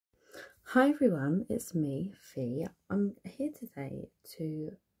Hi everyone, it's me, Fee. I'm here today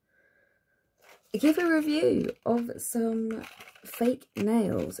to give a review of some fake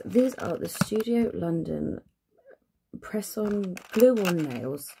nails. These are the Studio London press-on, glue-on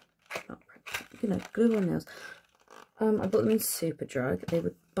nails. Glue-on nails. I bought them in Superdrug. They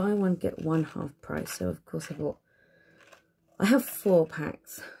would buy one, get one half price. So of course I have 4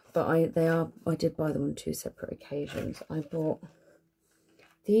 packs, but I did buy them on 2 separate occasions. I bought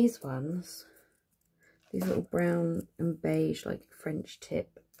these ones, these little brown and beige, like French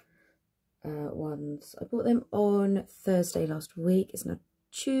tip ones. I bought them on Thursday last week. It's now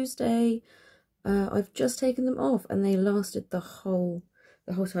Tuesday. I've just taken them off and they lasted the whole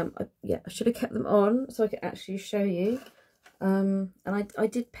time. I should have kept them on so I could actually show you. And I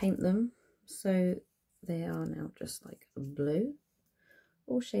did paint them, so they are now just like blue,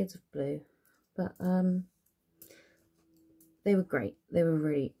 all shades of blue. But they were great. They were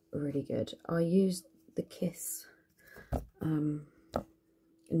really, really good. I used the Kiss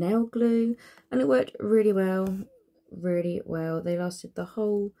nail glue and it worked really well, really well. They lasted the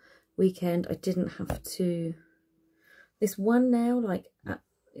whole weekend. I didn't have to, this one nail, like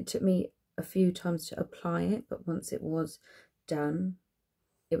it took me a few times to apply it, but once it was done,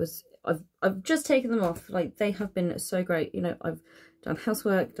 it was, I've just taken them off. Like, they have been so great. You know, I've done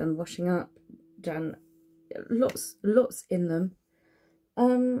housework, done washing up, done lots in them,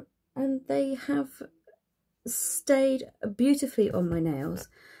 and they have stayed beautifully on my nails,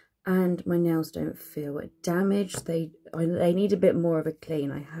 and my nails don't feel damaged. They need a bit more of a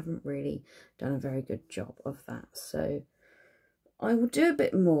clean. I haven't really done a very good job of that, so I will do a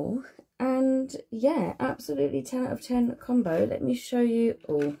bit more. And yeah, absolutely 10 out of 10 combo. Let me show you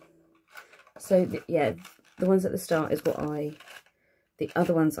all. So the ones at the start is the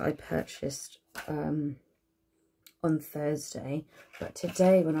other ones that I purchased on Thursday, but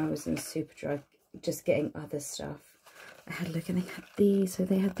today when I was in Superdrug just getting other stuff, I had a look and they had these. So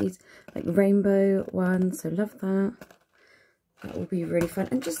they had these like rainbow ones, so love that. That will be really fun.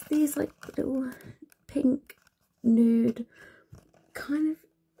 And just these like little pink nude kind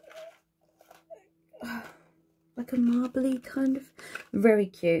of like a marbly kind of, very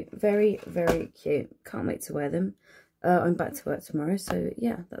cute, very, very cute. Can't wait to wear them. I'm back to work tomorrow, so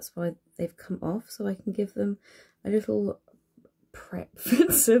yeah, that's why they've come off, so I can give them a little prep for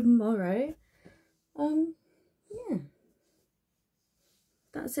tomorrow. Yeah,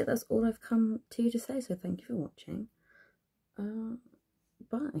 that's it. That's all I've come to you to say, so thank you for watching.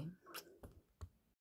 Bye.